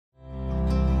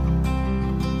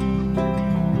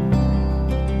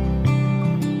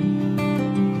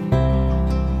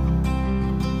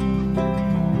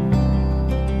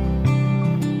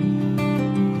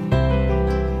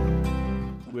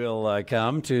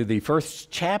welcome to the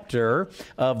first chapter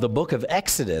of the book of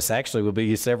Exodus. Actually, will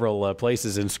be several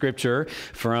places in Scripture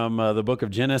from the book of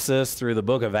Genesis through the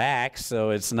book of Acts, so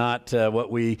it's not what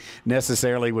we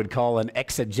necessarily would call an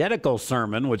exegetical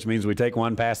sermon, which means we take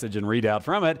one passage and read out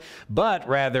from it, but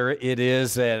rather it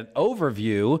is an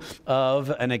overview of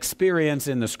an experience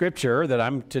in the Scripture that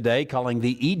I'm today calling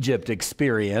the Egypt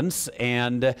experience,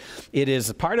 and it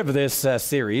is part of this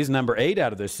series, number 8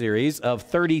 out of this series, of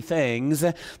 30 things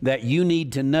that you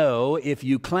need to know if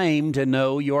you claim to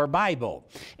know your Bible.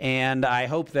 And I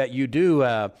hope that you do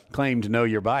claim to know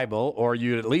your Bible, or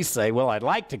you at least say, well, I'd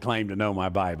like to claim to know my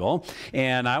Bible.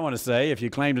 And I want to say, if you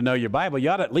claim to know your Bible,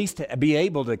 you ought to at least be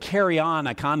able to carry on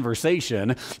a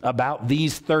conversation about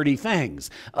these 30 things.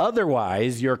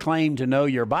 Otherwise, your claim to know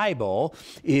your Bible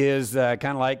is kind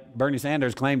of like Bernie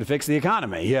Sanders' claim to fix the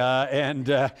economy.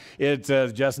 It's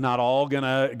just not all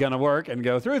gonna work and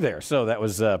go through there. So that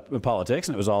was politics,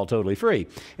 and it was all totally free.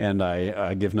 And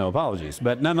I give no apologies.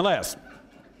 But nonetheless,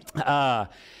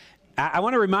 I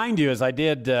want to remind you, as I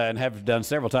did and have done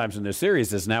several times in this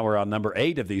series, as now we're on number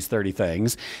 8 of these 30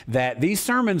 things, that these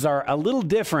sermons are a little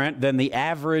different than the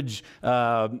average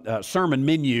sermon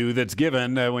menu that's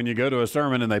given when you go to a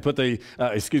sermon and they put you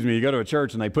go to a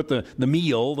church and they put the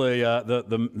meal,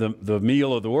 the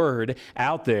meal of the word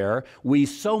out there. We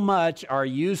so much are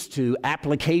used to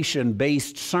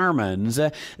application-based sermons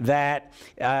that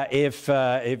if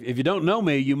you don't know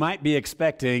me, you might be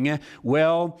expecting,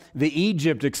 well, the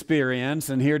Egypt experience.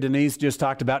 And here Denise just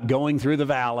talked about going through the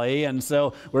valley, and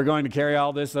so we're going to carry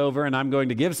all this over, and I'm going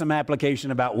to give some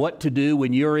application about what to do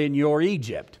when you're in your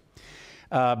Egypt.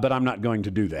 But I'm not going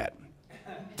to do that.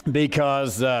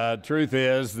 Because truth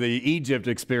is, the Egypt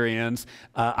experience,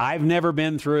 I've never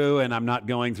been through, and I'm not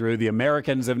going through. The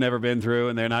Americans have never been through,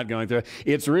 and they're not going through.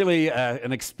 It's really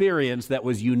an experience that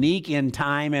was unique in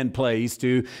time and place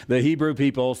to the Hebrew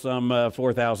people some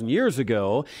 4,000 years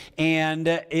ago.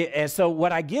 And so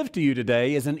what I give to you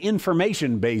today is an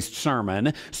information-based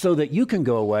sermon so that you can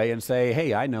go away and say,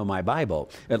 hey, I know my Bible.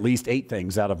 At least 8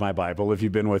 things out of my Bible if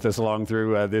you've been with us along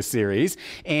through this series.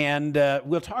 And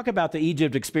we'll talk about the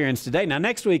Egypt experience today. Now,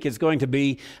 next week is going to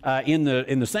be in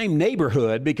the same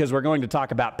neighborhood, because we're going to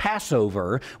talk about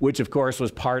Passover, which, of course,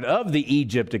 was part of the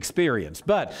Egypt experience.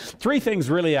 But 3 things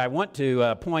really I want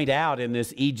to point out in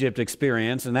this Egypt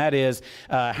experience, and that is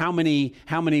how many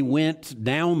went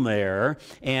down there,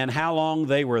 and how long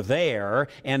they were there,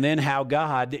 and then how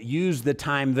God used the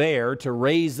time there to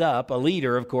raise up a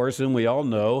leader, of course, whom we all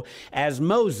know as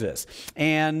Moses.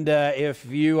 And if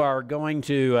you are going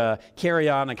to carry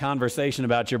on a conversation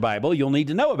about your Bible, you'll need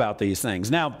to know about these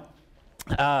things. Now,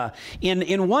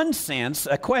 in one sense,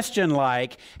 a question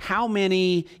like how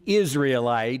many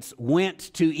Israelites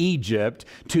went to Egypt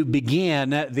to begin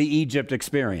the Egypt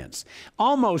experience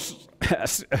almost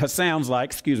sounds like,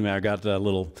 excuse me, I got a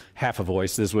little half a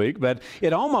voice this week, but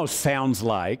it almost sounds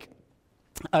like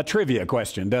a trivia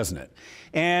question, doesn't it?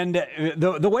 And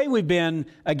the way we've been,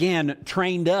 again,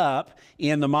 trained up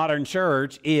in the modern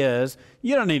church is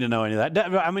you don't need to know any of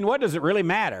that. I mean, what does it really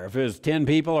matter if it was 10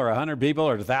 people or 100 people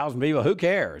or 1,000 people? Who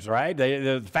cares, right?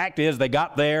 The fact is they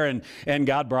got there and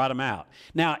God brought them out.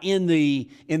 Now, in the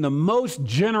most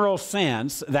general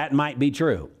sense, that might be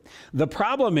true. The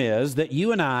problem is that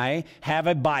you and I have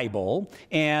a Bible,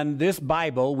 and this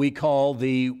Bible we call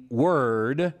the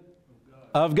Word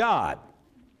of God.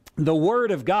 The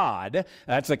Word of God,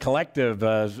 that's a collective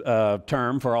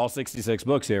term for all 66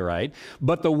 books here, right?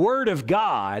 But the Word of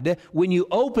God, when you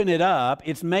open it up,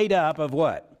 it's made up of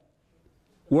what?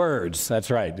 Words.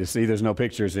 That's right. You see, there's no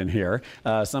pictures in here.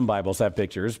 Some Bibles have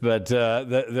pictures, but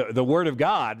the Word of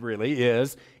God really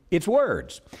is it's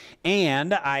words.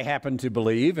 And I happen to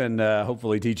believe, and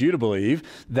hopefully teach you to believe,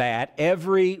 that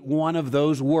every one of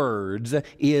those words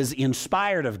is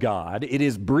inspired of God, it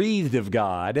is breathed of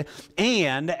God,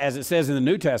 and as it says in the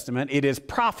New Testament, it is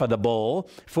profitable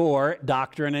for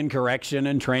doctrine and correction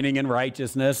and training in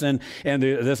righteousness, and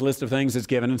this list of things is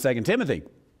given in 2 Timothy.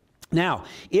 Now,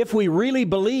 if we really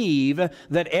believe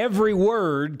that every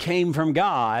word came from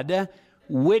God,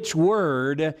 which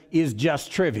word is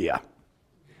just trivia?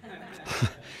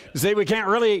 See, we can't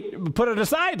really put it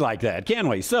aside like that, can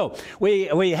we? So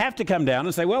we have to come down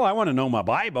and say, well, I want to know my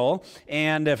Bible.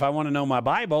 And if I want to know my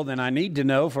Bible, then I need to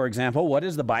know, for example, what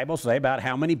does the Bible say about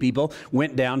how many people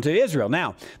went down to Israel?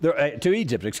 Now, to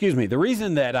Egypt, excuse me. The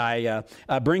reason that I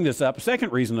bring this up,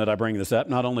 second reason that I bring this up,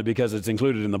 not only because it's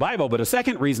included in the Bible, but a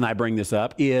second reason I bring this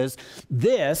up is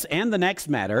this and the next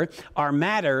matter are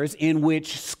matters in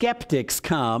which skeptics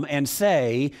come and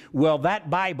say, well, that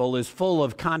Bible is full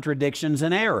of contradictions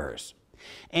and errors.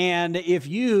 And if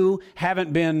you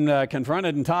haven't been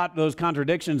confronted and taught those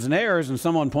contradictions and errors, and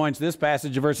someone points this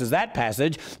passage versus that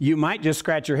passage, you might just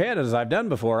scratch your head, as I've done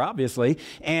before, obviously,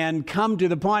 and come to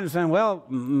the point of saying, well,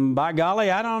 by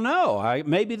golly, I don't know.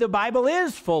 Maybe the Bible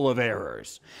is full of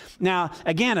errors. Now,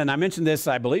 again, and I mentioned this,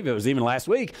 I believe it was even last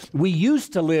week, we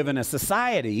used to live in a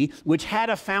society which had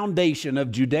a foundation of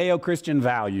Judeo-Christian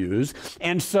values,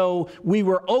 and so we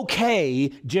were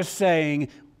okay just saying,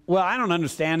 well, I don't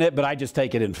understand it, but I just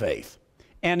take it in faith.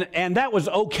 And that was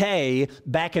okay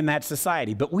back in that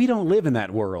society. But we don't live in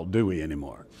that world, do we,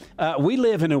 anymore? We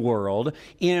live in a world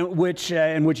in which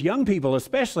young people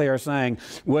especially are saying,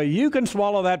 well, you can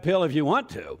swallow that pill if you want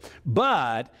to,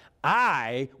 but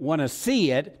I want to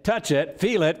see it, touch it,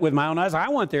 feel it with my own eyes. I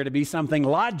want there to be something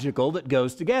logical that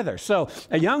goes together. So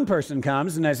a young person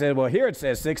comes and they say, well, here it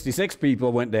says 66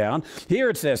 people went down. Here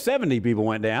it says 70 people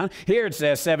went down. Here it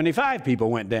says 75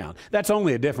 people went down. That's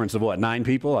only a difference of what, 9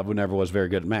 people? I never was very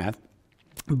good at math.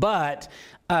 But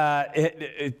how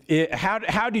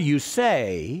do you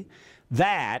say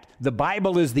that the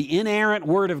Bible is the inerrant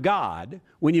Word of God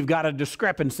when you've got a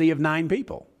discrepancy of 9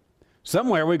 people?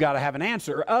 Somewhere we've got to have an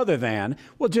answer other than,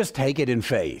 well, just take it in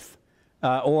faith.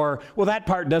 Or, well, that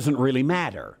part doesn't really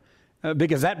matter.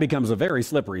 Because that becomes a very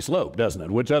slippery slope, doesn't it?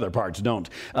 Which other parts don't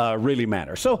really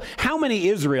matter. So how many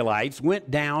Israelites went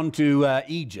down to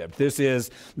Egypt? This is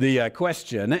the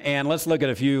question. And let's look at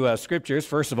a few scriptures.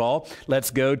 First of all, let's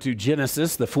go to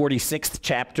Genesis, the 46th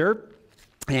chapter.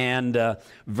 And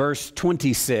verse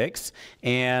 26,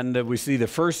 and we see the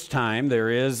first time there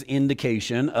is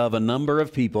indication of a number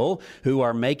of people who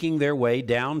are making their way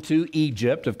down to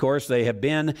Egypt. Of course, they have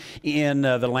been in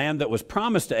the land that was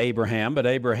promised to Abraham, but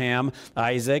Abraham,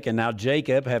 Isaac, and now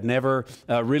Jacob have never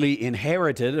really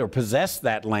inherited or possessed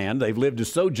that land. They've lived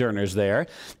as sojourners there.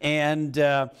 And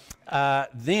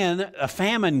then a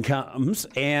famine comes,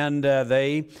 and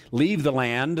they leave the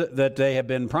land that they have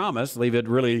been promised, leave it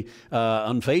really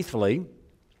unfaithfully.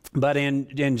 But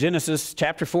in Genesis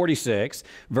chapter 46,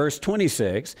 verse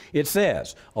 26, it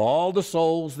says, all the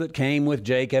souls that came with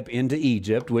Jacob into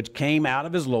Egypt, which came out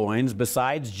of his loins,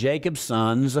 besides Jacob's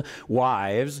sons'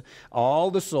 wives,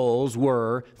 all the souls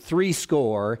were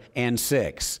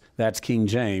 66. That's King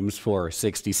James for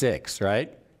 66,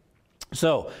 right?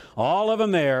 So all of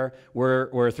them there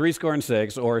were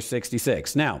 66 or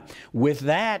 66. Now, with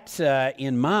that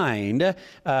in mind,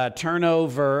 turn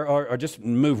over, or just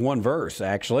move one verse,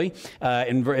 actually.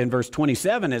 In verse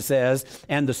 27, it says,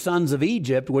 and the sons of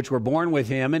Egypt, which were born with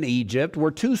him in Egypt, were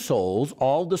 2 souls.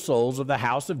 All the souls of the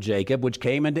house of Jacob, which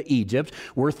came into Egypt,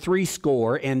 were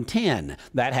 10.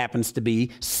 That happens to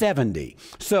be 70.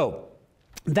 So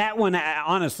that one,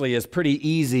 honestly, is pretty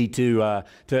easy to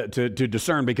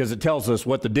discern because it tells us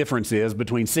what the difference is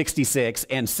between 66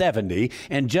 and 70.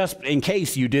 And just in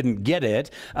case you didn't get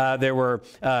it, there were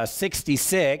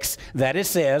 66 that it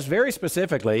says very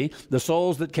specifically, the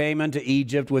souls that came into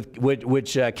Egypt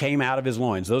which came out of his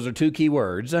loins. Those are 2 key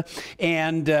words.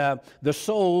 And the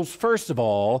souls, first of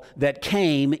all, that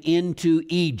came into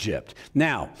Egypt.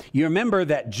 Now, you remember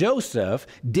that Joseph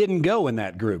didn't go in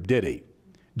that group, did he?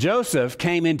 Joseph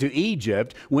came into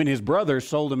Egypt when his brothers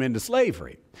sold him into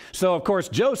slavery. So, of course,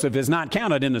 Joseph is not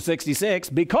counted in the 66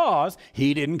 because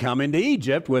he didn't come into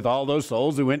Egypt with all those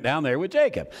souls who went down there with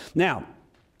Jacob. Now,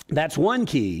 that's one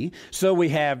key. So we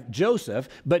have Joseph,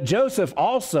 but Joseph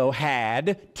also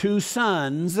had 2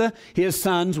 sons. His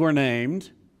sons were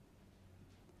named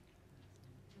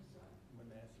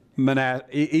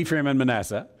Ephraim and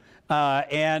Manasseh.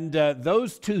 And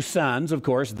those 2 sons, of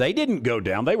course, they didn't go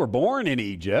down. They were born in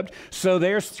Egypt. So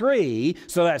there's 3.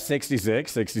 So that's 66,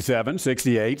 67,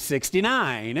 68,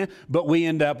 69. But we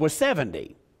end up with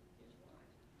 70.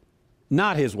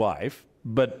 Not his wife,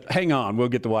 but hang on. We'll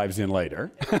get the wives in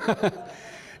later.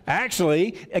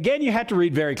 Actually, again, you have to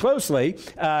read very closely,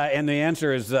 and the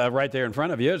answer is right there in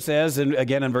front of you. It says,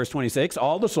 again in verse 26,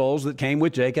 all the souls that came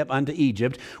with Jacob unto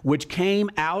Egypt, which came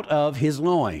out of his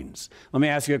loins. Let me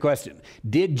ask you a question.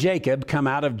 Did Jacob come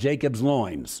out of Jacob's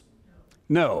loins?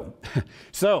 No.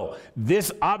 So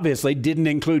this obviously didn't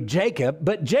include Jacob,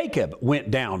 but Jacob went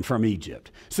down from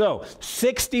Egypt. So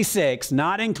 66,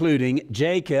 not including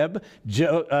Jacob,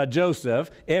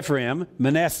 Joseph, Ephraim,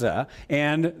 Manasseh,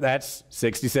 and that's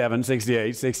 67,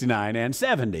 68, 69, and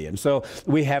 70. And so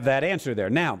we have that answer there.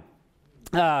 Now,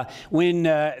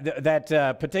 That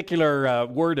particular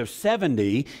word of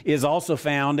 70 is also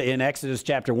found in Exodus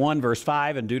chapter 1, verse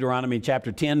 5, and Deuteronomy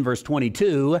chapter 10, verse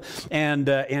 22, and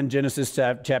in Genesis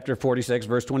chapter 46,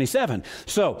 verse 27.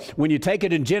 So when you take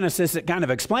it in Genesis, it kind of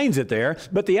explains it there,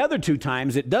 but the other two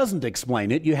times it doesn't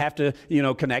explain it. You have to,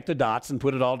 connect the dots and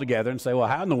put it all together and say, well,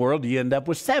 how in the world do you end up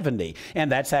with 70?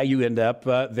 And that's how you end up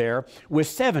there with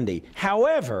 70.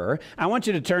 However, I want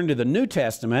you to turn to the New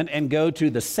Testament and go to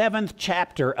the 7th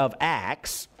chapter of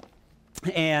Acts.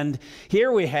 And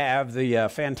here we have the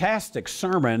fantastic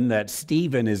sermon that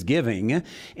Stephen is giving.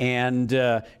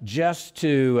 And just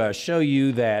to show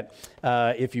you that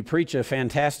if you preach a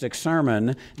fantastic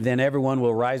sermon, then everyone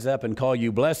will rise up and call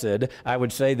you blessed, I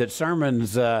would say that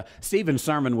Stephen's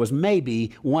sermon was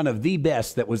maybe one of the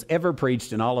best that was ever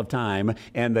preached in all of time.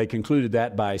 And they concluded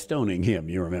that by stoning him,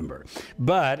 you remember.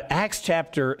 But Acts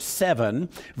chapter 7,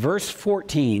 verse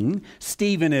 14,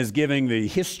 Stephen is giving the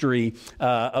history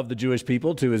of the Jewish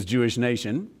people to his Jewish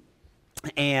nation.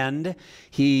 And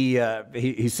he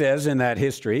says in that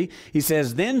history, he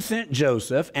says, then sent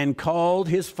Joseph and called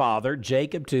his father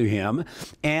Jacob to him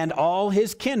and all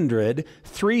his kindred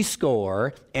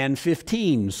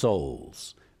 75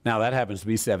 souls. Now that happens to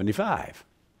be 75.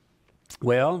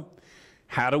 Well,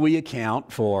 how do we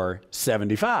account for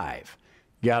 75?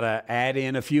 Got to add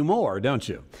in a few more, don't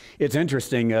you? It's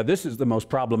interesting. This is the most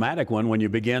problematic one when you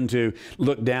begin to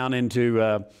look down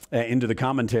into the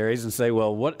commentaries and say,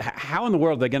 well, how in the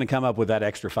world are they going to come up with that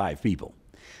extra 5 people?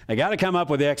 They got to come up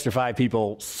with the extra 5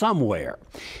 people somewhere.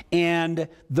 And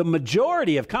the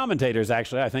majority of commentators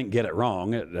actually, I think, get it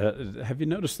wrong. Have you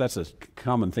noticed that's a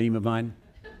common theme of mine?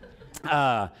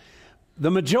 The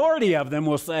majority of them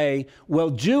will say, well,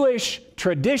 Jewish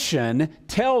tradition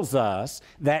tells us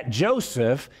that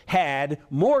Joseph had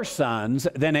more sons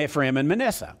than Ephraim and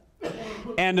Manasseh.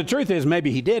 And the truth is,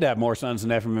 maybe he did have more sons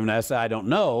than Ephraim and Manasseh, I don't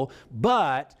know.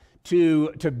 But to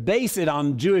base it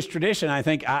on Jewish tradition, I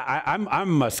think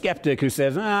I'm a skeptic who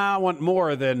says, I want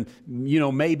more than,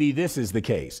 maybe this is the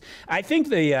case. I think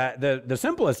the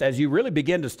simplest, as you really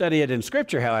begin to study it in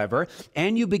Scripture, however,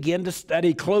 and you begin to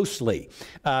study closely,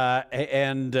 that's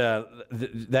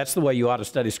the way you ought to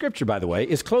study Scripture, by the way,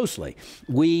 is closely.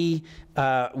 We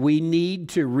need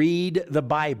to read the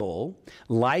Bible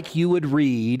like you would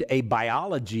read a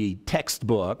biology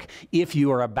textbook if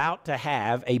you are about to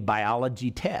have a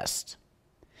biology test.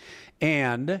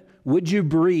 And would you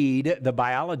read the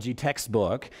biology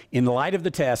textbook in the light of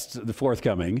the tests, the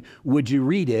forthcoming, would you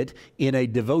read it in a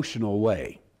devotional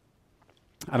way?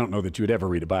 I don't know that you would ever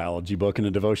read a biology book in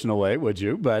a devotional way, would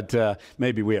you? But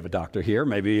maybe we have a doctor here,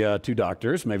 maybe 2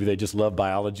 doctors. Maybe they just love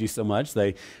biology so much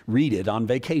they read it on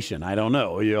vacation. I don't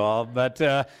know, you all. But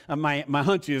my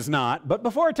hunch is not. But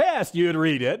before a test, you would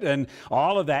read it and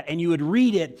all of that. And you would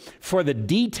read it for the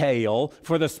detail,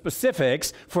 for the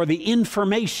specifics, for the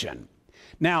information.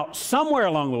 Now, somewhere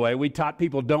along the way, we taught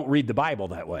people don't read the Bible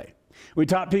that way. We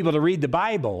taught people to read the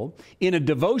Bible in a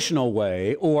devotional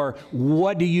way, or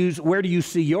where do you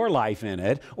see your life in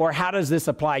it, or how does this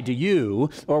apply to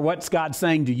you, or what's God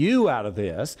saying to you out of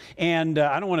this? And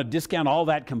I don't want to discount all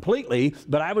that completely,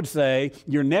 but I would say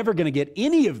you're never going to get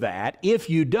any of that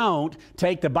if you don't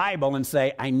take the Bible and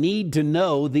say, I need to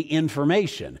know the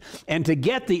information. And to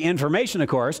get the information, of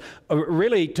course,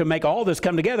 really to make all this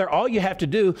come together, all you have to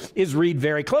do is read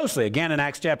very closely. Again, in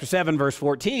Acts chapter 7, verse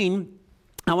 14,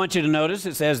 I want you to notice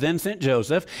it says, then sent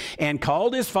Joseph and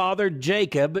called his father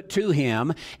Jacob to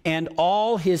him and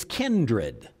all his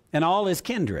kindred. And all his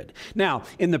kindred. Now,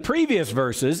 in the previous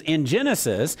verses in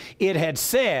Genesis, it had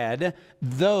said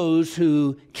those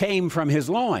who came from his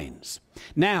loins.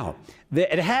 Now,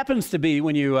 it happens to be,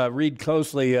 when you read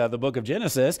closely the book of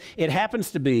Genesis, it happens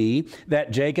to be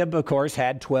that Jacob, of course,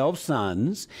 had 12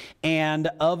 sons. And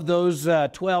of those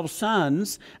 12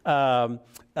 sons,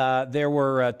 there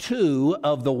were 2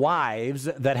 of the wives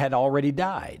that had already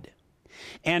died.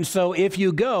 And so if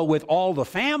you go with all the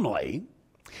family,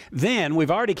 then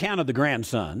we've already counted the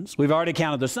grandsons, we've already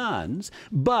counted the sons,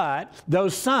 but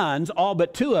those sons, all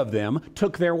but 2 of them,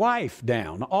 took their wife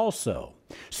down also.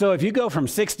 So if you go from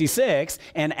 66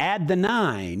 and add the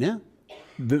 9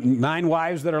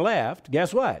 wives that are left,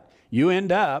 guess what? You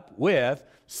end up with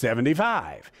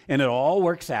 75. And it all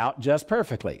works out just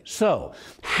perfectly. So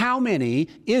how many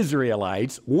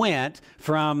Israelites went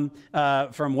from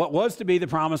what was to be the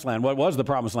promised land, what was the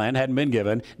promised land, hadn't been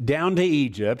given, down to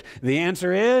Egypt? The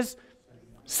answer is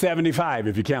 75,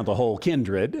 if you count the whole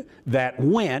kindred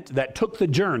that took the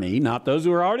journey, not those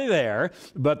who were already there,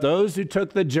 but those who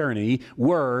took the journey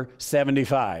were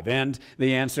 75. And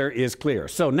the answer is clear.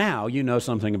 So now you know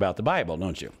something about the Bible,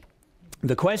 don't you?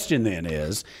 The question then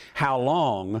is, how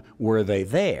long were they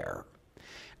there?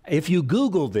 If you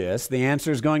Google this, the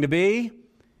answer is going to be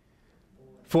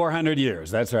 400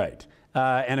 years. That's right.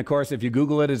 And of course, if you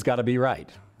Google it, it's got to be right.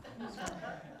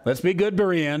 Let's be good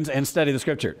Bereans and study the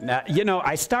Scripture. Now, you know,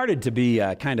 I started to be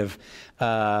kind of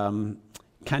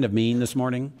mean this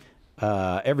morning.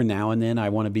 Every now and then I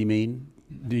want to be mean.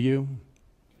 Do you?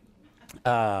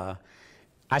 I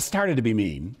started to be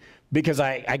mean because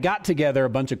I got together a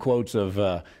bunch of quotes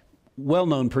of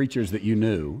well-known preachers that you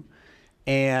knew,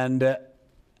 and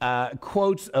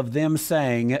quotes of them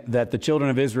saying that the children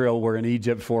of Israel were in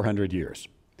Egypt 400 years.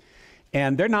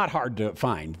 And they're not hard to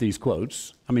find, these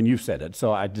quotes. I mean, you've said it,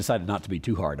 so I decided not to be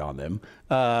too hard on them.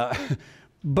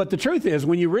 But the truth is,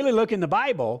 when you really look in the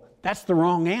Bible, that's the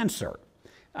wrong answer.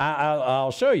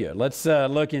 I'll show you. Let's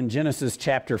look in Genesis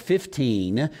chapter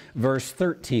 15, verse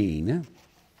 13.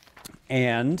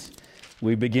 And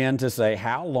we begin to say,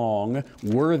 how long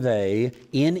were they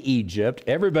in Egypt?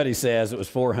 Everybody says it was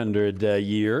 400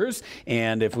 years.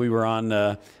 And if we were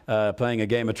on playing a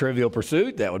game of Trivial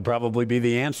Pursuit, that would probably be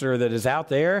the answer that is out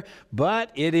there.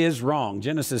 But it is wrong.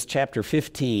 Genesis chapter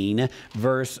 15,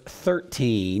 verse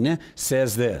 13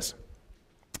 says this.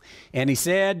 And he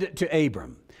said to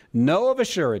Abram, know of a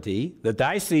surety that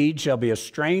thy seed shall be a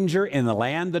stranger in the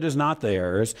land that is not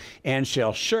theirs, and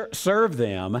shall serve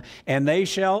them, and they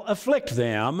shall afflict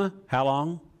them. How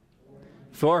long?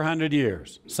 400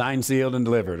 years. Signed, sealed, and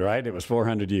delivered, right? It was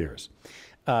 400 years.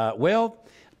 Well,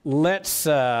 let's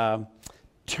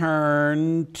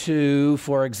turn to,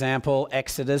 for example,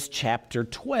 Exodus chapter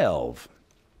 12.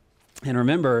 And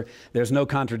remember, there's no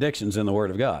contradictions in the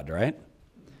Word of God, right?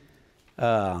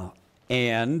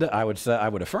 And I would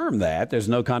affirm that there's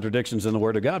no contradictions in the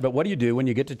Word of God. But what do you do when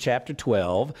you get to chapter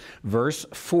 12, verse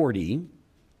 40?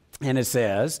 And it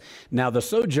says, now the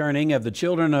sojourning of the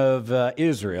children of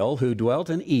Israel who dwelt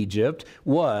in Egypt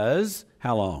was,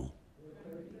 how long?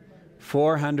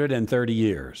 430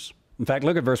 years. In fact,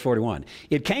 look at verse 41.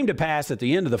 It came to pass at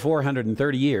the end of the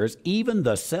 430 years, even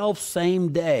the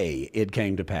self-same day it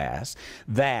came to pass,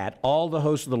 that all the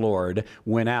hosts of the Lord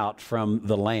went out from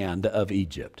the land of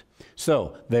Egypt.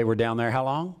 So they were down there how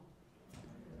long?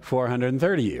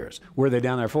 430 years. Were they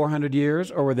down there 400 years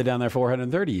or were they down there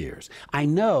 430 years? I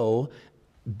know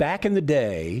back in the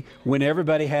day when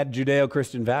everybody had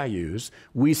Judeo-Christian values,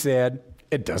 we said,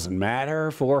 it doesn't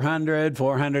matter,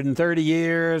 430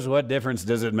 years, what difference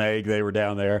does it make? They were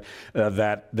down there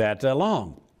that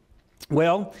long.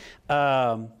 Well,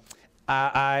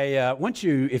 I want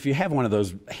you, if you have one of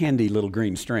those handy little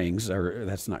green strings, or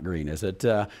that's not green, is it?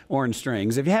 Orange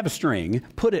strings. If you have a string,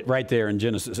 put it right there in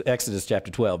Exodus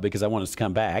chapter 12, because I want us to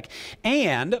come back.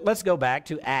 And let's go back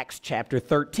to Acts chapter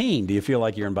 13. Do you feel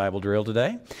like you're in Bible drill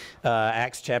today?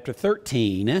 Acts chapter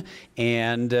 13,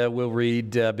 and we'll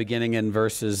read beginning in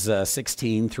verses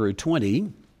 16 through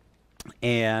 20.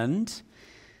 And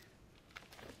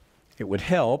it would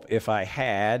help if I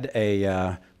had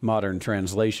a modern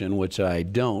translation, which I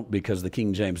don't because the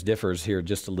King James differs here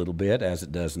just a little bit as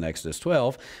it does in Exodus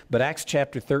 12. But Acts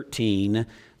chapter 13,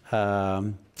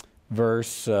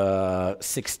 verse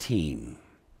 16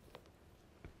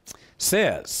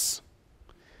 says,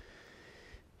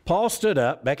 Paul stood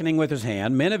up, beckoning with his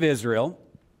hand, men of Israel,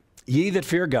 ye that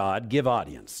fear God, give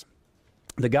audience.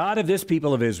 The God of this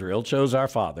people of Israel chose our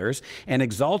fathers and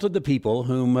exalted the people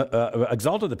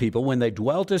when they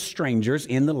dwelt as strangers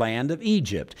in the land of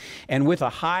Egypt, and with a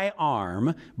high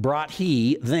arm brought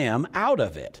he them out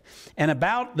of it. And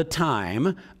about the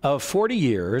time of 40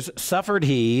 years suffered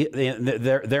he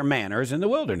their manners in the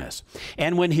wilderness.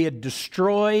 And when he had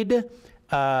destroyed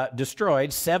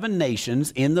 7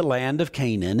 nations in the land of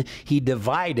Canaan, he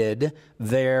divided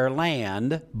their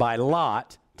land by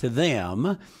lot to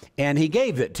them, and he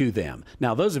gave it to them.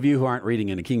 Now, those of you who aren't reading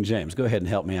in the King James, go ahead and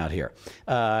help me out here.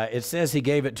 It says he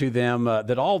gave it to them,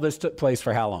 that all this took place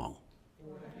for how long?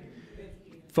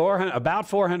 About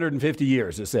 450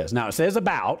 years, it says. Now, it says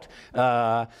about,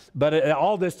 but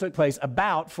all this took place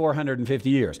about 450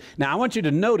 years. Now, I want you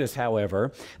to notice,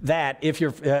 however, that if you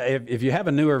have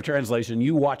a newer translation,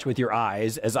 you watch with your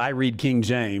eyes as I read King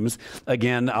James.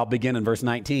 Again, I'll begin in verse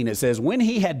 19. It says, when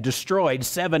he had destroyed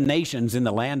 7 nations in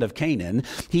the land of Canaan,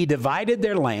 he divided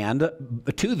their land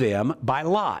to them by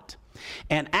lot.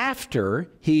 And after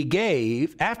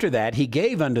that, he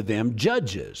gave unto them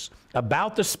judges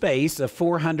about the space of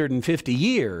 450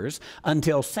 years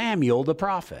until Samuel the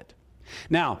prophet.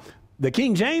 Now, the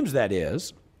King James, that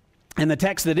is, and the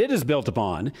text that it is built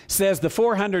upon, says the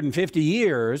 450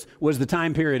 years was the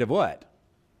time period of what?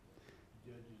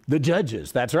 The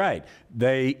judges, that's right.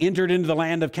 They entered into the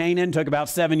land of Canaan, took about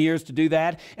 7 years to do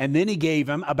that, and then he gave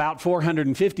them about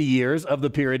 450 years of the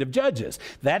period of judges.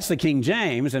 That's the King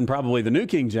James and probably the New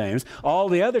King James. All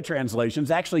the other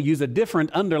translations actually use a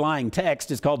different underlying text.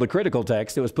 It's called the critical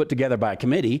text. It was put together by a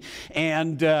committee,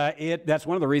 and that's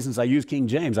one of the reasons I use King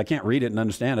James. I can't read it and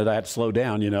understand it. I have to slow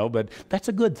down, but that's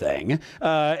a good thing.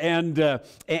 And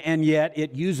yet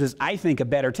it uses, I think, a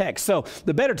better text. So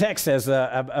the better text says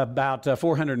about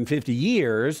 450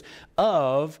 years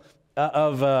of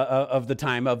the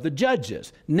time of the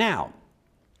judges. Now,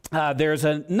 there's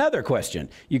another question.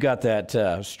 You got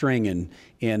that string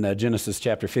in Genesis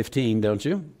chapter 15, don't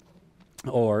you?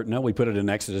 Or, no, we put it in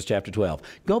Exodus chapter 12.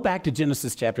 Go back to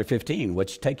Genesis chapter 15,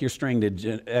 which take your string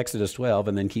to Exodus 12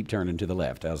 and then keep turning to the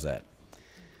left. How's that?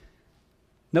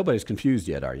 Nobody's confused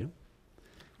yet, are you?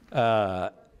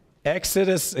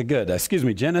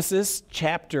 Genesis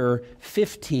chapter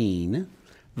 15,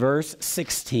 verse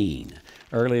 16.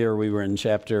 Earlier we were in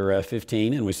chapter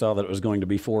 15 and we saw that it was going to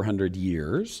be 400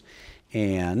 years.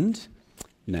 And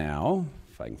now,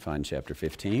 if I can find chapter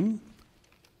 15,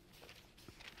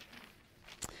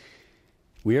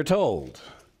 we are told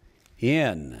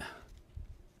in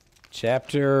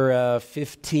chapter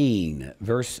 15,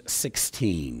 verse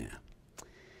 16,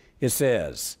 it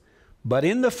says, "But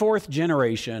in the fourth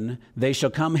generation they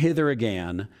shall come hither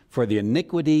again, for the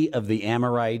iniquity of the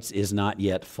Amorites is not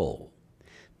yet full."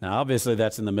 Now, obviously,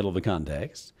 that's in the middle of the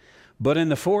context. But in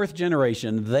the fourth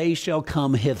generation, they shall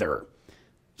come hither.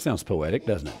 Sounds poetic,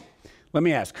 doesn't it? Let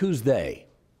me ask, who's they?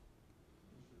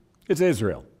 It's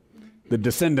Israel, the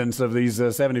descendants of these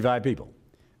 75 people.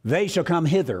 They shall come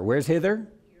hither. Where's hither?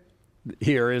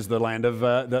 Here is the land of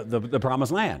the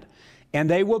promised land. And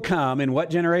they will come in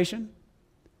what generation?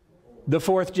 The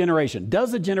fourth generation.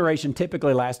 Does a generation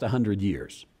typically last 100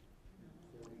 years?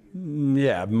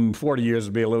 Yeah, 40 years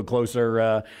would be a little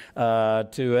closer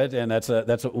to it, and that's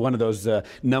one of those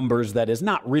numbers that is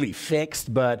not really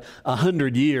fixed, but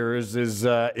 100 years is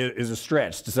a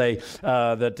stretch to say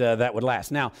that would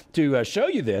last. Now, to show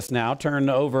you this, now turn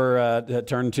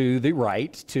to the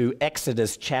right to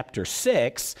Exodus chapter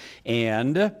 6,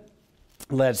 and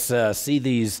let's see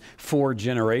these four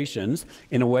generations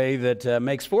in a way that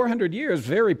makes 400 years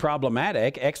very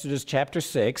problematic. Exodus chapter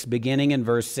 6, beginning in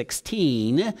verse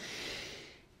 16,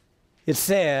 it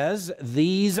says,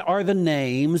 "These are the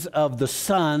names of the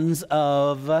sons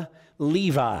of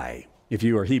Levi." If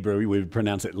you were Hebrew, we would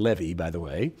pronounce it Levi, by the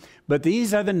way. But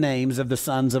these are the names of the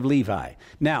sons of Levi.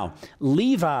 Now,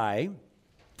 Levi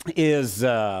is,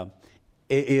 do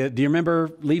you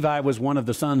remember Levi was one of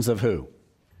the sons of who?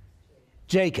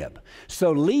 Jacob.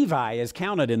 So Levi is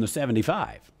counted in the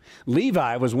 75.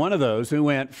 Levi was one of those who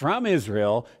went from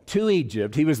Israel to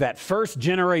Egypt. He was that first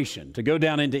generation to go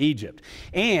down into Egypt.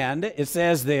 And it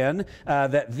says then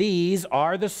that these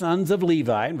are the sons of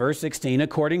Levi, in verse 16,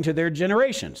 according to their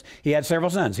generations. He had several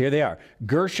sons. Here they are: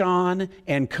 Gershon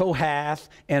and Kohath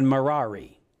and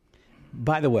Merari.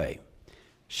 By the way,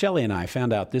 Shelley and I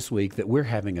found out this week that we're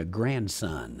having a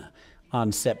grandson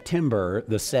on September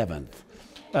the 7th.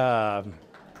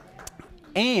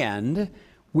 And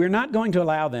we're not going to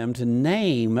allow them to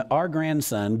name our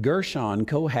grandson Gershon,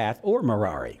 Kohath, or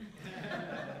Merari.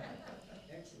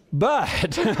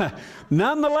 But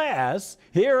nonetheless,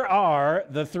 here are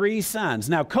the three sons.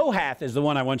 Now, Kohath is the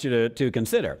one I want you to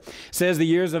consider. It says the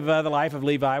years of the life of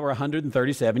Levi were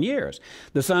 137 years.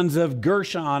 The sons of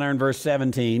Gershon are in verse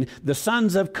 17. The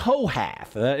sons of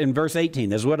Kohath in verse 18.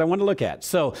 This is what I want to look at.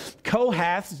 So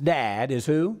Kohath's dad is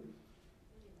who?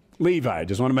 Levi.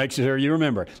 Just want to make sure you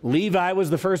remember. Levi was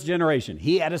the first generation.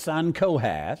 He had a son,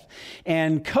 Kohath.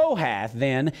 And Kohath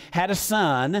then had a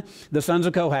son, the sons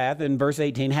of Kohath in verse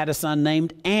 18, had a son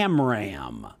named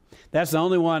Amram. That's the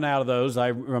only one out of those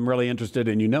I'm really interested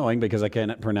in you knowing, because I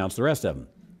can't pronounce the rest of them.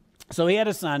 So he had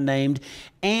a son named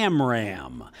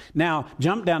Amram. Now,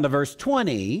 jump down to verse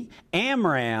 20.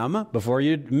 Amram, before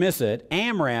you miss it,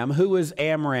 Amram, who was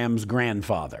Amram's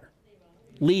grandfather?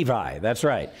 Levi, that's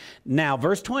right. Now,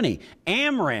 verse 20,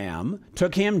 Amram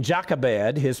took him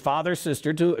Jochebed, his father's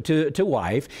sister, to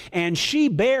wife, and she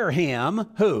bare him,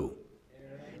 who?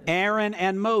 Aaron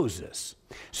and Moses.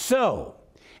 So,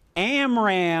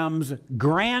 Amram's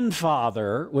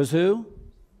grandfather was who?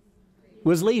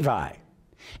 Was Levi.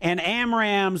 And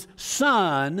Amram's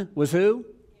son was who?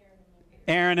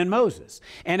 Aaron and Moses.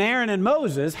 And Aaron and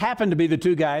Moses happened to be the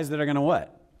two guys that are going to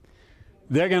what?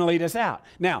 They're going to lead us out.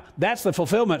 Now, that's the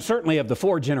fulfillment, certainly, of the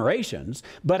four generations.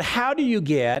 But how do you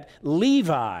get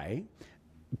Levi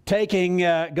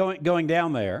going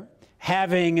down there,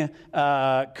 having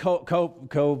Kohath,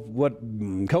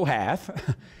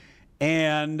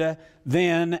 and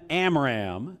then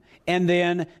Amram, and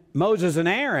then Moses and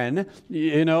Aaron,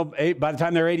 by the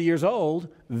time they're 80 years old,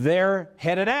 they're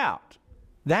headed out.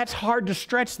 That's hard to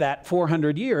stretch that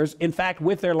 400 years. In fact,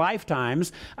 with their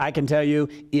lifetimes, I can tell you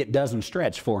it doesn't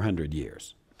stretch 400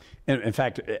 years. In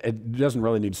fact, it doesn't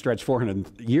really need to stretch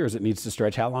 400 years. It needs to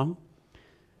stretch how long?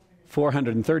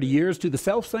 430 years to the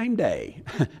self-same day.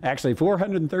 Actually,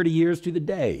 430 years to the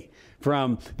day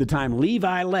from the time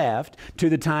Levi left to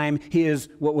the time his,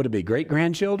 what would it be,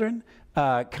 great-grandchildren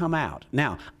come out.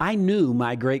 Now, I knew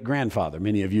my great-grandfather.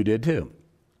 Many of you did too.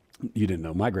 You didn't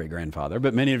know my great-grandfather,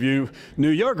 but many of you knew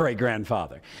your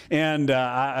great-grandfather. And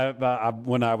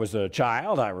when I was a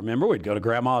child, I remember we'd go to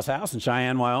Grandma's house in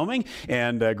Cheyenne, Wyoming,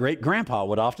 and great-grandpa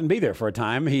would often be there for a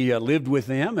time. He lived with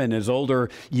them in his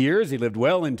older years. He lived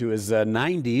well into his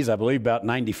 90s, I believe about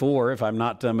 94, if I'm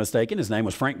not mistaken. His name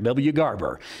was Frank W.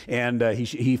 Garber, and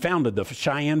he founded the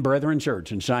Cheyenne Brethren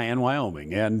Church in Cheyenne,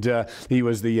 Wyoming. And he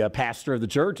was the pastor of the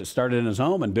church. It started in his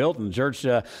home and built, and the church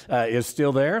is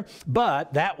still there.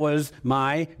 But that was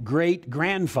my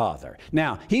great-grandfather.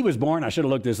 Now, he was born, I should have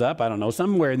looked this up, I don't know,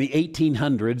 somewhere in the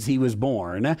 1800s he was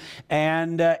born.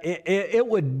 And it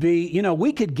would be,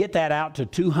 we could get that out to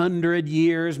 200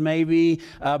 years maybe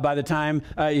by the time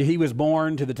he was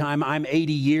born to the time I'm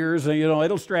 80 years.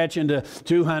 It'll stretch into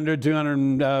 200,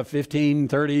 215,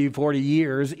 30, 40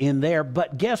 years in there.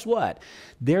 But guess what?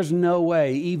 There's no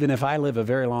way, even if I live a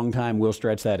very long time, we'll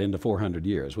stretch that into 400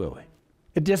 years, will we?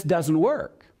 It just doesn't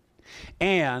work.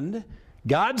 And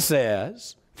God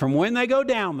says, from when they go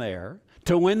down there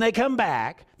to when they come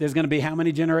back, there's going to be how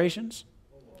many generations?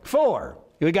 4.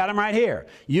 We got them right here.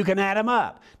 You can add them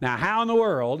up. Now, how in the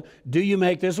world do you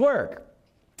make this work?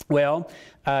 Well,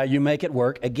 you make it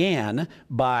work again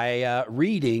by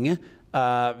reading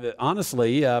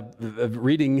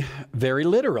reading very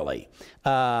literally.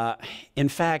 In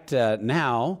fact,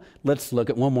 now let's look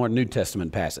at one more New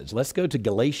Testament passage. Let's go to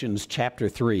Galatians chapter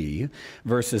 3,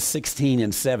 verses 16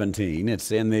 and 17.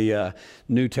 It's in the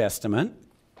New Testament.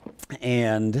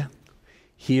 And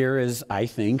here is, I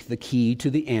think, the key to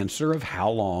the answer of how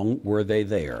long were they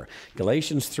there.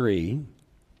 Galatians 3,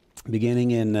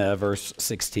 beginning in verse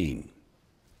 16.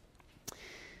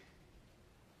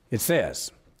 It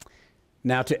says,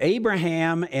 "Now to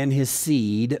Abraham and his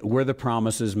seed were the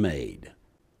promises made.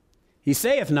 He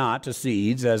saith not to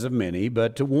seeds as of many,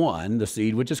 but to one, the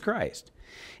seed which is Christ.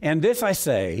 And this I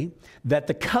say, that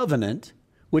the covenant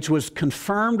which was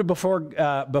confirmed before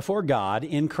God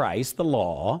in Christ, the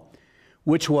law,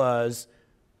 which was,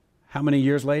 how many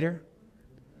years later?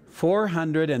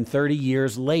 430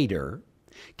 years later,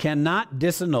 cannot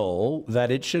disannul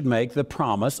that it should make the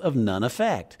promise of none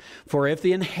effect. For if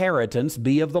the inheritance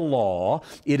be of the law,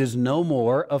 it is no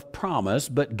more of promise,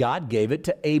 but God gave it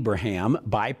to Abraham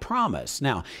by promise."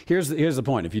 Now, here's the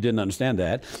point, if you didn't understand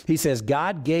that. He says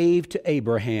God gave to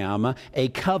Abraham a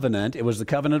covenant. It was the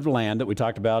covenant of land that we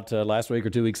talked about last week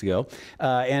or 2 weeks ago.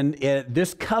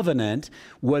 This covenant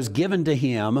was given to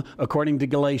him, according to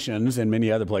Galatians and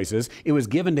many other places, it was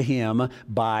given to him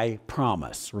by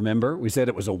promise. Remember, we said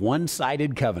it was a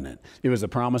one-sided covenant. It was a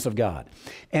promise of God.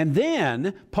 And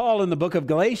then Paul in the book of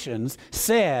Galatians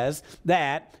says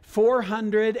that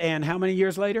 400 and how many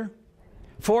years later?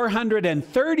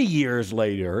 430 years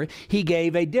later, he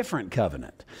gave a different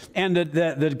covenant. And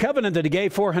the covenant that he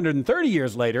gave 430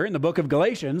 years later in the book of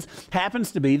Galatians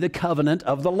happens to be the covenant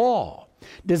of the law.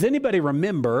 Does anybody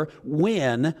remember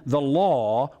when the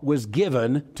law was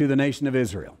given to the nation of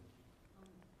Israel?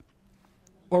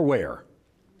 Or where?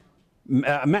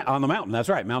 On the mountain, that's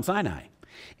right, Mount Sinai.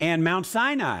 And Mount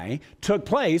Sinai took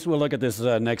place, we'll look at this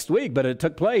next week, but it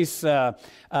took place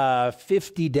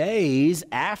 50 days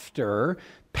after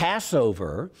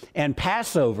Passover, and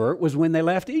Passover was when they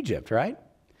left Egypt, right?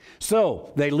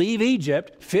 So they leave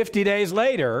Egypt, 50 days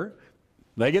later,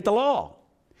 they get the law.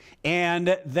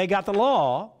 And they got the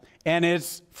law, and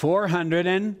it's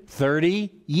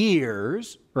 430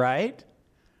 years, right?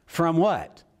 From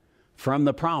what? From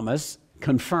the promise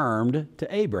confirmed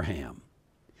to Abraham.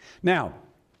 Now,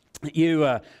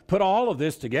 you put all of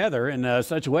this together in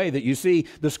such a way that you see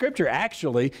the Scripture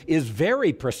actually is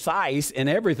very precise in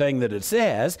everything that it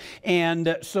says.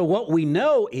 And so what we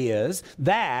know is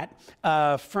that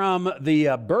from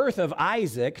the birth of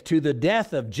Isaac to the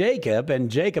death of Jacob,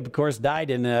 and Jacob, of course, died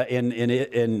in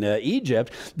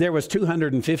Egypt, there was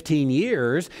 215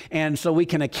 years. And so we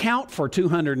can account for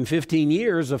 215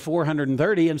 years of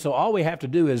 430. And so all we have to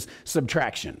do is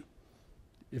subtraction.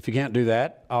 If you can't do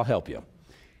that, I'll help you,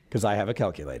 because I have a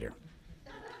calculator.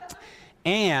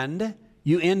 And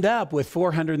you end up with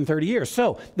 430 years.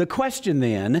 So the question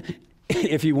then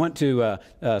if you want to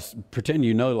pretend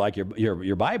you know like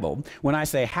your Bible, when I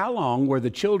say how long were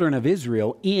the children of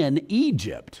Israel in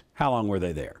Egypt, how long were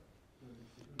they there?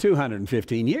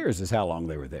 215 years is how long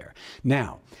they were there.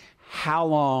 Now, how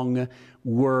long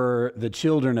were the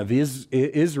children of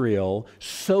Israel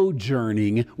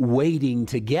sojourning, waiting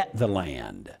to get the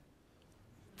land?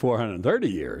 430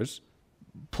 years.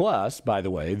 Plus, by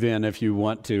the way, then if you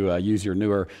want to use your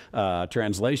newer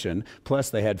translation, plus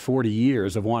they had 40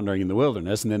 years of wandering in the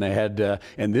wilderness, and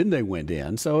then they went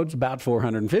in. So it's about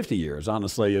 450 years,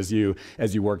 honestly, as you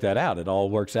work that out. It all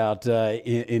works out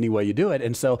any way you do it,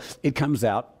 and so it comes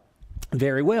out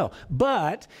very well.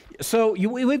 But so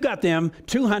we've got them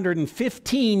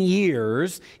 215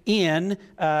 years in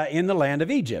the land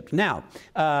of Egypt. Now,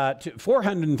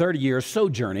 430 years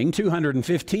sojourning,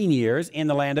 215 years in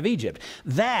the land of Egypt.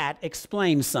 That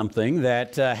explains something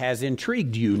that has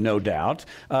intrigued you, no doubt,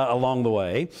 along the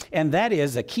way, and that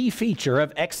is a key feature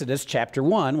of Exodus chapter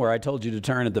 1, where I told you to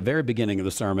turn at the very beginning of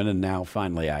the sermon, and now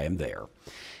finally I am there.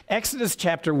 Exodus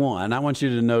chapter 1, I want you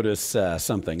to notice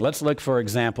something. Let's look, for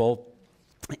example,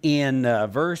 in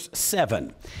verse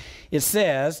 7. It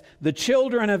says, the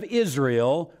children of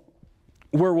Israel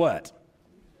were what?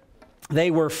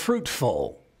 They were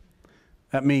fruitful.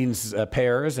 That means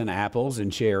pears and apples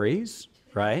and cherries,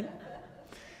 right?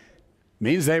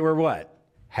 Means they were what?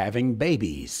 Having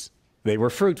babies. They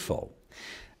were fruitful.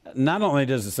 Not only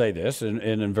does it say this,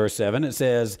 in verse 7, it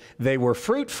says, they were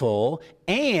fruitful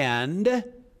and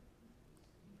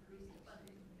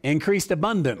increased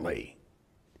abundantly.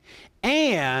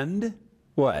 And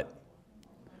what?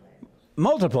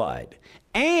 Multiplied.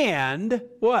 And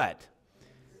what?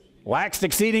 Waxed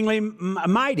exceedingly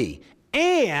mighty.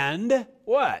 And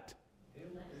what?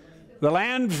 The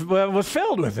land was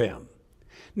filled with them.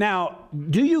 Now,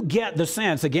 do you get the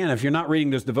sense, again, if you're not reading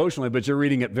this devotionally, but you're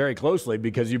reading it very closely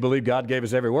because you believe God gave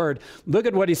us every word, look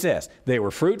at what he says. They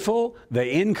were fruitful,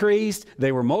 they increased,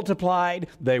 they were multiplied,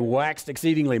 they waxed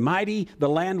exceedingly mighty, the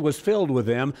land was filled with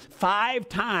them 5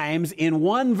 times in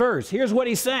one verse. Here's what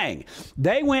he's saying.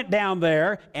 They went down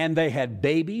there and they had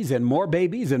babies and more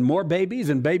babies and more babies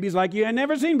and babies like you had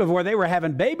never seen before. They were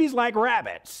having babies like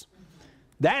rabbits.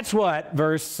 That's what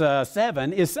verse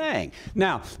 7 is saying.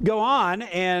 Now, go on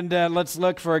and let's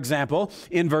look, for example,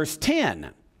 in verse 10,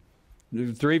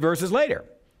 3 verses later.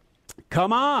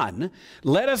 Come on,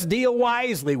 let us deal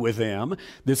wisely with them.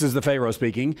 This is the Pharaoh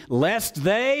speaking. Lest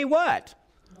they what?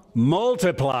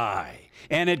 Multiply.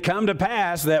 And it come to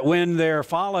pass that when there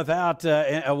falleth out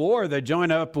a war, they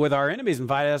join up with our enemies and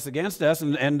fight us against us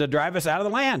and to drive us out of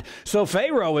the land. So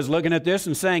Pharaoh is looking at this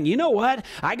and saying, you know what?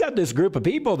 I got this group of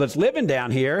people that's living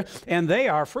down here, and they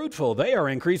are fruitful. They are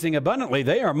increasing abundantly.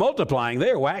 They are multiplying. They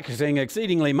are waxing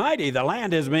exceedingly mighty. The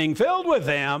land is being filled with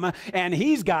them, and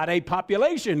he's got a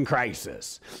population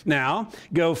crisis. Now,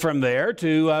 go from there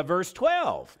to verse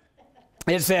 12.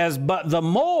 It says, but the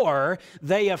more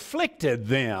they afflicted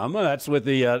them, that's with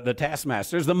the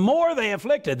taskmasters, the more they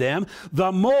afflicted them,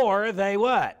 the more they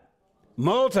what?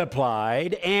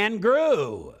 Multiplied and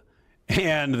grew.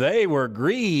 And they were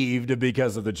grieved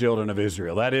because of the children of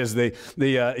Israel. That is, the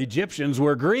Egyptians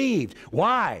were grieved.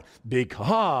 Why?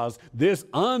 Because this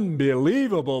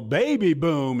unbelievable baby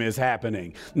boom is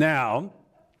happening. Now,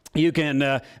 you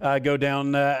can go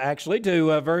down actually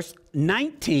to verse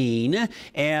 19,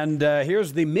 and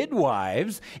here's the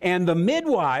midwives. And the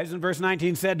midwives in verse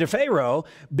 19 said to Pharaoh,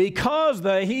 because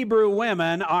the Hebrew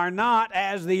women are not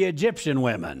as the Egyptian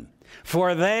women,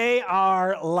 for they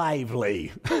are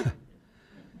lively.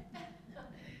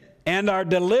 And are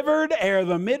delivered ere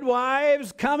the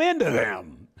midwives come into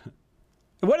them.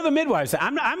 What do the midwives say?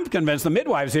 I'm convinced the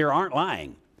midwives here aren't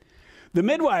lying. The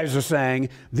midwives are saying,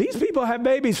 these people have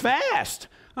babies fast.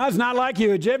 It's not like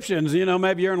you Egyptians, you know,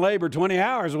 maybe you're in labor 20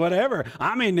 hours or whatever.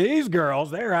 I mean, these girls,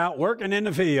 they're out working in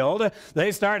the field.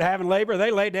 They start having labor.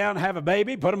 They lay down, have a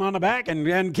baby, put them on the back,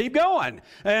 and keep going.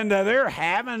 And they're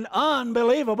having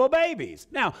unbelievable babies.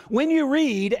 Now, when you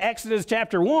read Exodus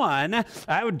chapter 1,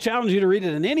 I would challenge you to read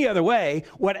it in any other way.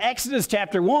 What Exodus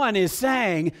chapter 1 is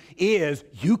saying is,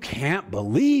 you can't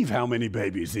believe how many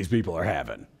babies these people are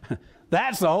having.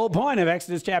 That's the whole point of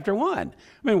Exodus chapter 1. I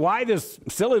mean, why this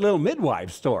silly little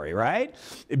midwife story, right?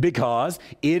 Because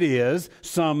it is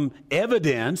some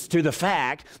evidence to the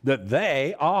fact that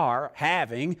they are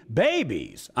having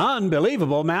babies.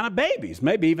 Unbelievable amount of babies.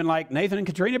 Maybe even like Nathan and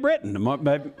Katrina Britton.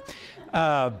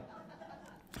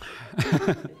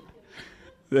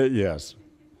 Yes.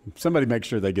 Somebody make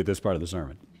sure they get this part of the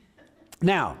sermon.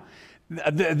 Now,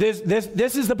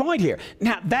 This is the point here.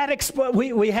 Now,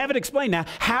 we have it explained now.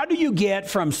 How do you get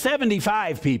from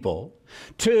 75 people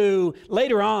to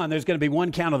later on, there's going to be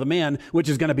one count of the men, which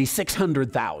is going to be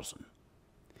 600,000?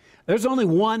 There's only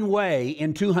one way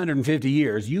in 250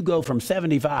 years you go from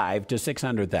 75 to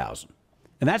 600,000.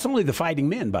 And that's only the fighting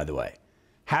men, by the way.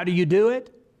 How do you do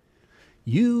it?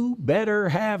 You better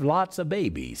have lots of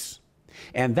babies.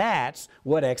 And that's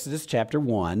what Exodus chapter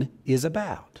 1 is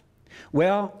about.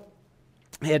 Well,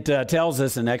 it tells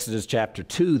us in Exodus chapter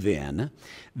 2 then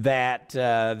that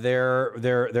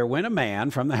there went a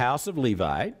man from the house of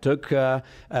Levi, took a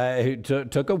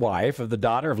wife of the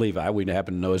daughter of Levi. We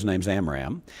happen to know his name's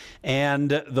Amram.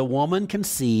 And the woman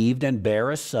conceived and bare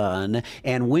a son.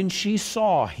 And when she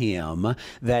saw him,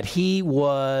 that he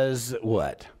was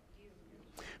what?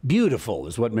 Beautiful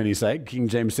is what many say. King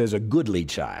James says a goodly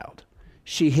child.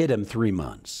 She hid him 3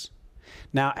 months.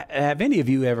 Now, have any of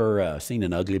you ever seen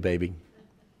an ugly baby?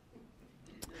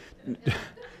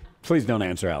 Please don't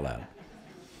answer out loud.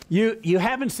 You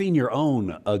haven't seen your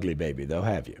own ugly baby, though,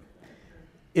 have you?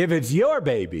 If it's your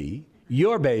baby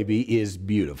is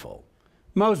beautiful.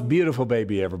 Most beautiful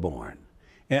baby ever born.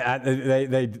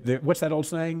 What's that old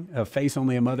saying? A face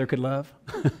only a mother could love?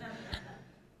 And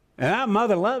that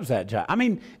mother loves that child. I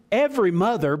mean, every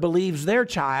mother believes their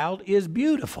child is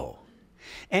beautiful.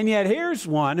 And yet here's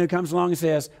one who comes along and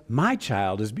says, my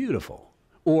child is beautiful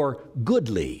or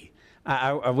goodly.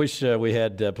 I wish we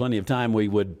had plenty of time. We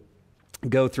would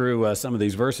go through some of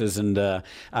these verses, and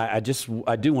I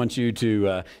do want you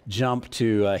to jump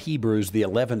to Hebrews, the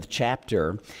 11th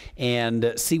chapter,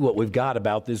 and see what we've got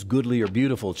about this goodly or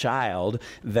beautiful child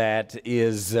that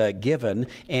is given.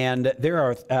 And there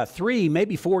are 3,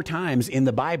 maybe 4 times in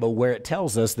the Bible where it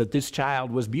tells us that this child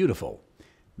was beautiful,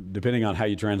 depending on how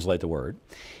you translate the word.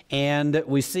 And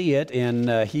we see it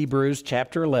in Hebrews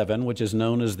chapter 11, which is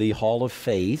known as the Hall of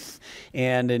Faith.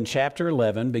 And in chapter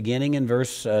 11, beginning in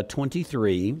verse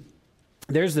 23,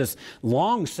 there's this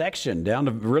long section down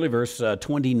to really verse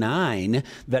 29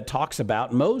 that talks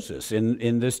about Moses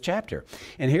in this chapter.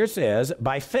 And here it says,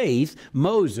 by faith,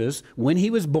 Moses, when he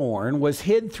was born, was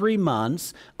hid 3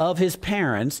 months of his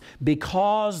parents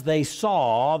because they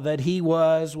saw that he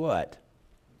was what?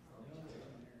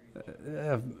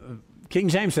 King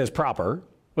James says proper.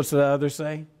 What's the other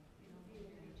say?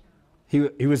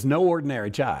 He was no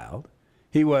ordinary child.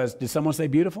 He was, did someone say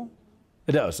beautiful?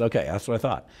 It does. Okay, that's what I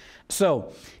thought.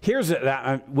 So here's,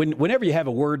 whenever you have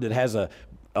a word that has a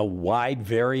wide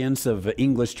variance of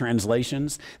English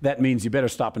translations, that means you better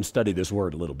stop and study this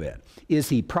word a little bit. Is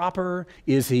he proper?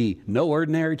 Is he no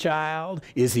ordinary child?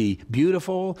 Is he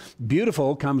beautiful?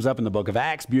 Beautiful comes up in the book of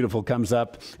Acts. Beautiful comes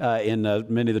up in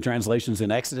many of the translations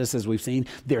in Exodus, as we've seen.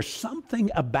 There's something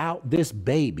about this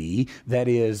baby that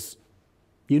is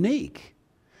unique.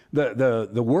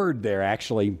 The word there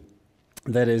actually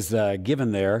that is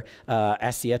given there,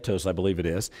 asietos, I believe it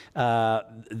is,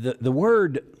 the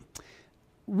word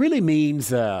really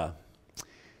means I'm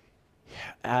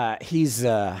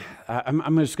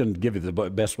just going to give you the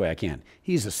best way I can.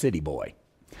 He's a city boy.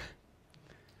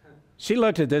 She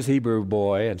looked at this Hebrew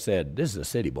boy and said, this is a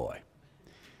city boy.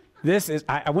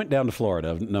 I went down to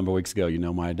Florida a number of weeks ago. You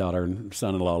know, my daughter and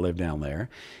son-in-law live down there.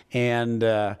 And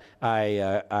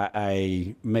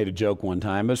I made a joke one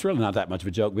time. It's really not that much of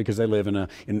a joke because they live in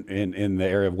the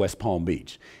area of West Palm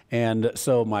Beach. And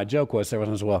so my joke was,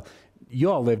 everyone said, well, you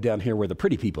all live down here where the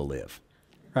pretty people live,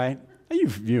 right?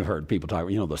 You've heard people talk,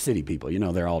 the city people,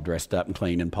 they're all dressed up and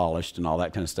clean and polished and all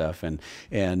that kind of stuff. And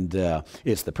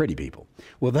it's the pretty people.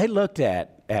 Well, they looked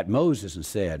at Moses and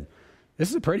said, this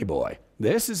is a pretty boy.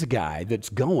 This is a guy that's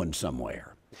going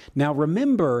somewhere. Now,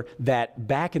 remember that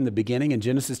back in the beginning in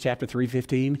Genesis chapter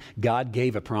 3:15, God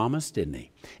gave a promise, didn't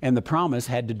he? And the promise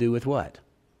had to do with what?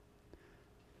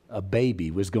 A baby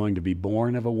was going to be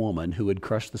born of a woman who had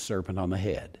crushed the serpent on the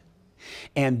head.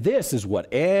 And this is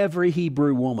what every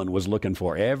Hebrew woman was looking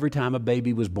for every time a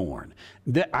baby was born.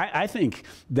 I think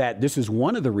that this is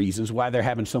one of the reasons why they're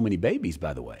having so many babies,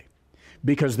 by the way.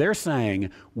 Because they're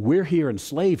saying, we're here in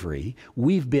slavery,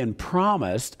 we've been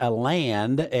promised a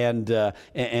land and a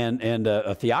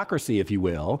theocracy, if you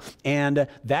will, and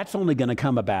that's only going to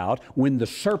come about when the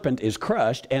serpent is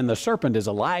crushed, and the serpent is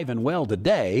alive and well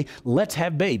today. Let's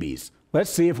have babies. Let's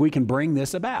see if we can bring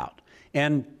this about.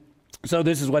 And so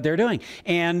this is what they're doing.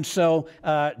 And so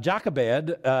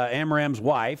Jochebed, Amram's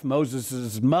wife,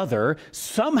 Moses' mother,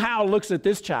 somehow looks at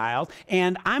this child,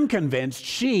 and I'm convinced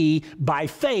she, by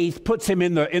faith, puts him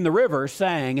in the river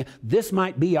saying, this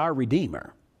might be our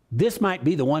Redeemer. This might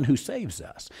be the one who saves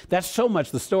us. That's so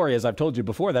much the story, as I've told you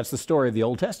before, that's the story of the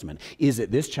Old Testament. Is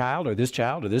it this child or this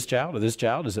child or this child or this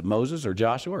child? Is it Moses or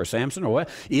Joshua or Samson or what?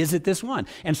 Is it this one?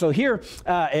 And so here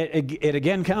it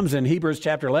again comes in Hebrews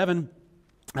chapter 11.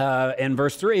 And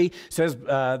verse 3 says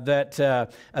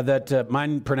that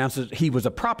mine pronounces he was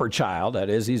a proper child. That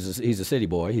is, he's a city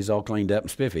boy. He's all cleaned up and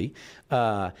spiffy.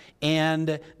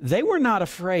 And they were not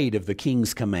afraid of the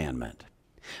king's commandment.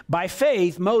 By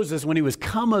faith, Moses, when he was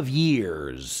come of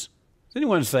years. Does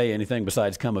anyone say anything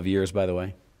besides come of years, by the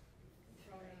way?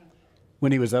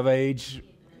 When he was of age?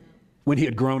 When he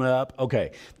had grown up?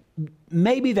 Okay.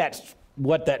 Maybe that's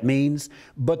what that means,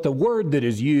 but the word that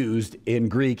is used in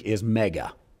Greek is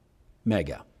mega.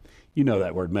 Mega. You know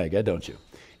that word mega, don't you?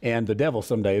 And the devil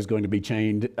someday is going to be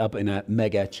chained up in a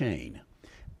mega chain.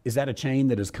 Is that a chain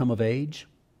that has come of age?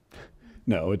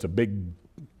 No, it's a big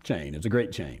chain. It's a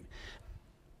great chain.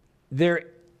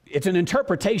 It's an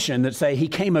interpretation that say he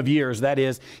came of years. That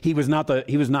is, he was not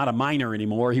a minor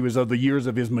anymore. He was of the years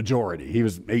of his majority. He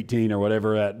was 18 or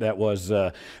whatever that was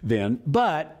then.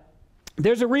 But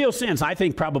there's a real sense, I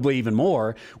think probably even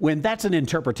more, when that's an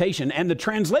interpretation. And the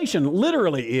translation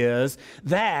literally is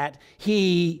that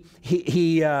he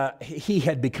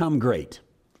had become great.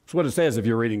 That's what it says if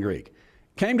you're reading Greek.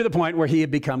 Came to the point where he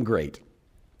had become great.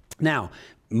 Now,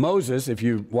 Moses, if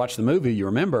you watch the movie, you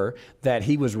remember that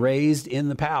he was raised in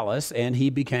the palace and he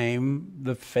became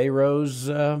the Pharaoh's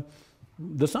the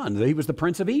son. He was the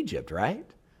prince of Egypt, right?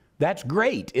 That's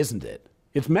great, isn't it?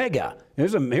 It's mega.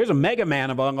 Here's a mega man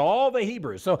among all the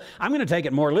Hebrews. So I'm going to take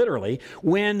it more literally.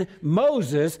 When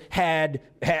Moses had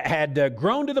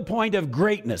grown to the point of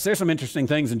greatness, there's some interesting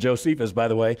things in Josephus, by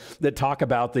the way, that talk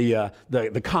about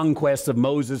the conquests of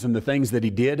Moses and the things that he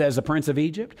did as a prince of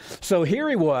Egypt. So here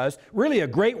he was, really a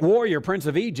great warrior prince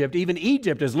of Egypt. Even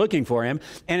Egypt is looking for him.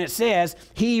 And it says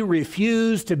he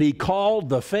refused to be called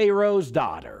the Pharaoh's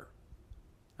daughter.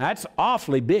 That's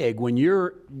awfully big when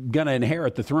you're going to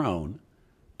inherit the throne.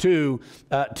 To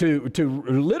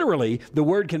literally, the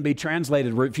word can be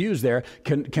translated, refused there,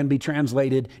 can be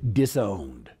translated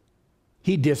disowned.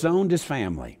 He disowned his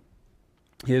family,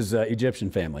 his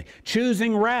Egyptian family,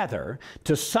 choosing rather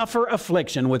to suffer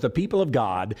affliction with the people of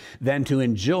God than to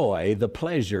enjoy the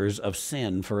pleasures of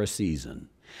sin for a season,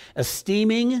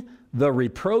 esteeming the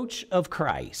reproach of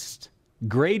Christ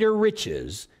greater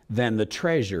riches than the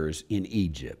treasures in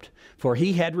Egypt, for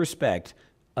he had respect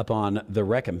upon the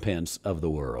recompense of the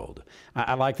world.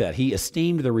 I like that. He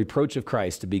esteemed the reproach of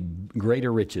Christ to be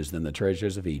greater riches than the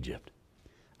treasures of Egypt.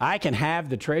 I can have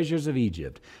the treasures of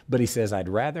Egypt, but he says, I'd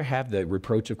rather have the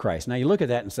reproach of Christ. Now you look at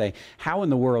that and say, how in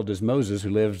the world does Moses, who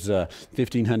lives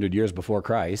 1,500 years before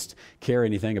Christ, care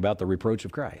anything about the reproach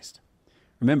of Christ?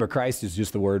 Remember, Christ is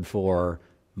just the word for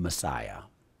Messiah.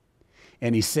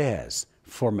 And he says,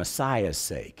 for Messiah's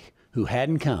sake, who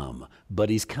hadn't come, but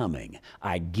he's coming,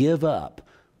 I give up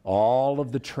all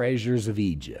of the treasures of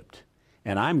Egypt,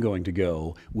 and I'm going to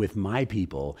go with my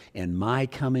people and my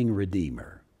coming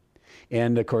Redeemer.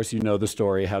 And of course, you know the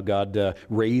story, how God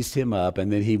raised him up,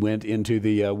 and then he went into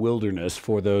the wilderness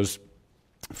for those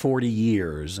 40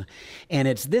 years. And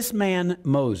it's this man,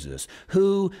 Moses,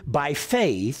 who by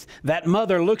faith, that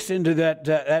mother looks into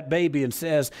that baby and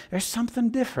says, there's something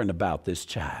different about this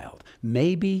child.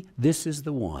 Maybe this is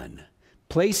the one.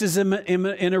 Places him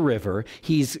in a river.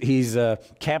 He's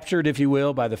captured, if you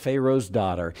will, by the Pharaoh's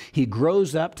daughter. He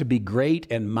grows up to be great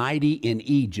and mighty in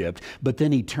Egypt, but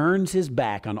then he turns his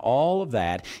back on all of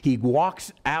that. He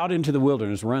walks out into the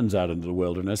wilderness, runs out into the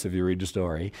wilderness, if you read the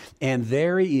story, and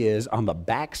there he is on the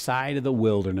backside of the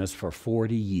wilderness for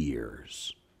 40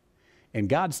 years. And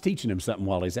God's teaching him something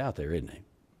while he's out there, isn't he?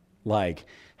 Like,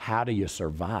 how do you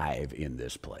survive in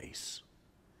this place?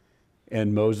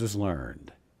 And Moses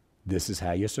learned. This is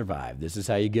how you survive. This is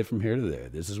how you get from here to there.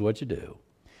 This is what you do.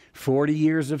 40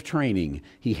 years of training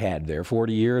he had there.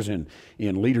 40 years in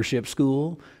leadership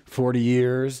school. 40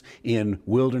 years in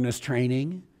wilderness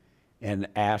training. And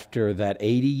after that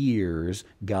 80 years,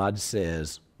 God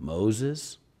says,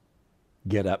 Moses,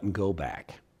 get up and go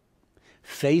back.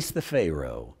 Face the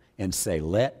Pharaoh and say,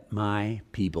 let my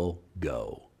people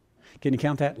go. Can you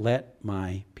count that? Let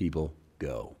my people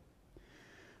go.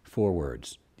 4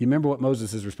 words. Do you remember what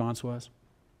Moses' response was?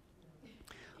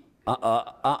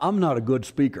 I'm not a good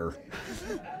speaker.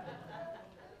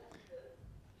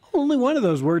 Only one of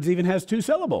those words even has 2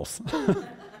 syllables.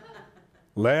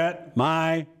 Let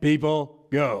my people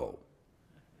go.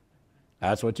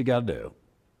 That's what you got to do.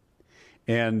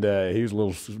 And he was a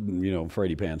little,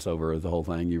 fraidy pants over the whole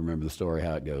thing. You remember the story,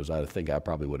 how it goes. I think I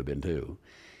probably would have been too.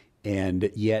 And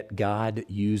yet God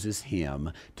uses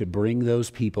him to bring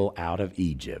those people out of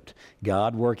Egypt.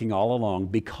 God working all along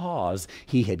because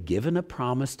he had given a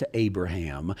promise to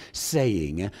Abraham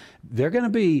saying, they're going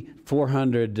to be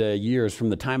 400 years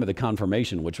from the time of the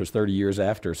confirmation, which was 30 years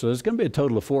after. So there's going to be a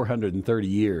total of 430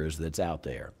 years that's out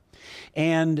there.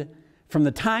 And from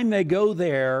the time they go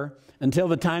there until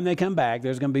the time they come back,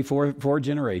 there's going to be four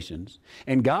generations.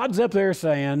 And God's up there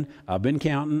saying, I've been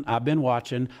counting, I've been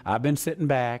watching, I've been sitting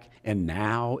back, and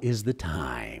now is the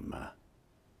time.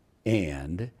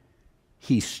 And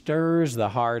he stirs the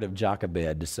heart of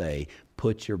Jochebed to say,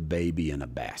 put your baby in a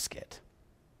basket.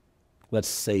 Let's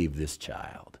save this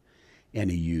child. And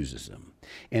he uses them.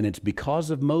 And it's because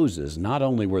of Moses, not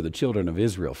only were the children of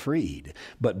Israel freed,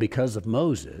 but because of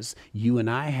Moses, you and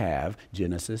I have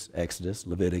Genesis, Exodus,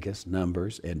 Leviticus,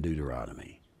 Numbers, and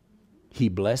Deuteronomy. He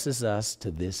blesses us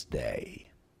to this day.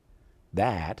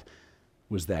 That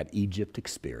was that Egypt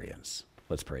experience.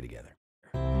 Let's pray together.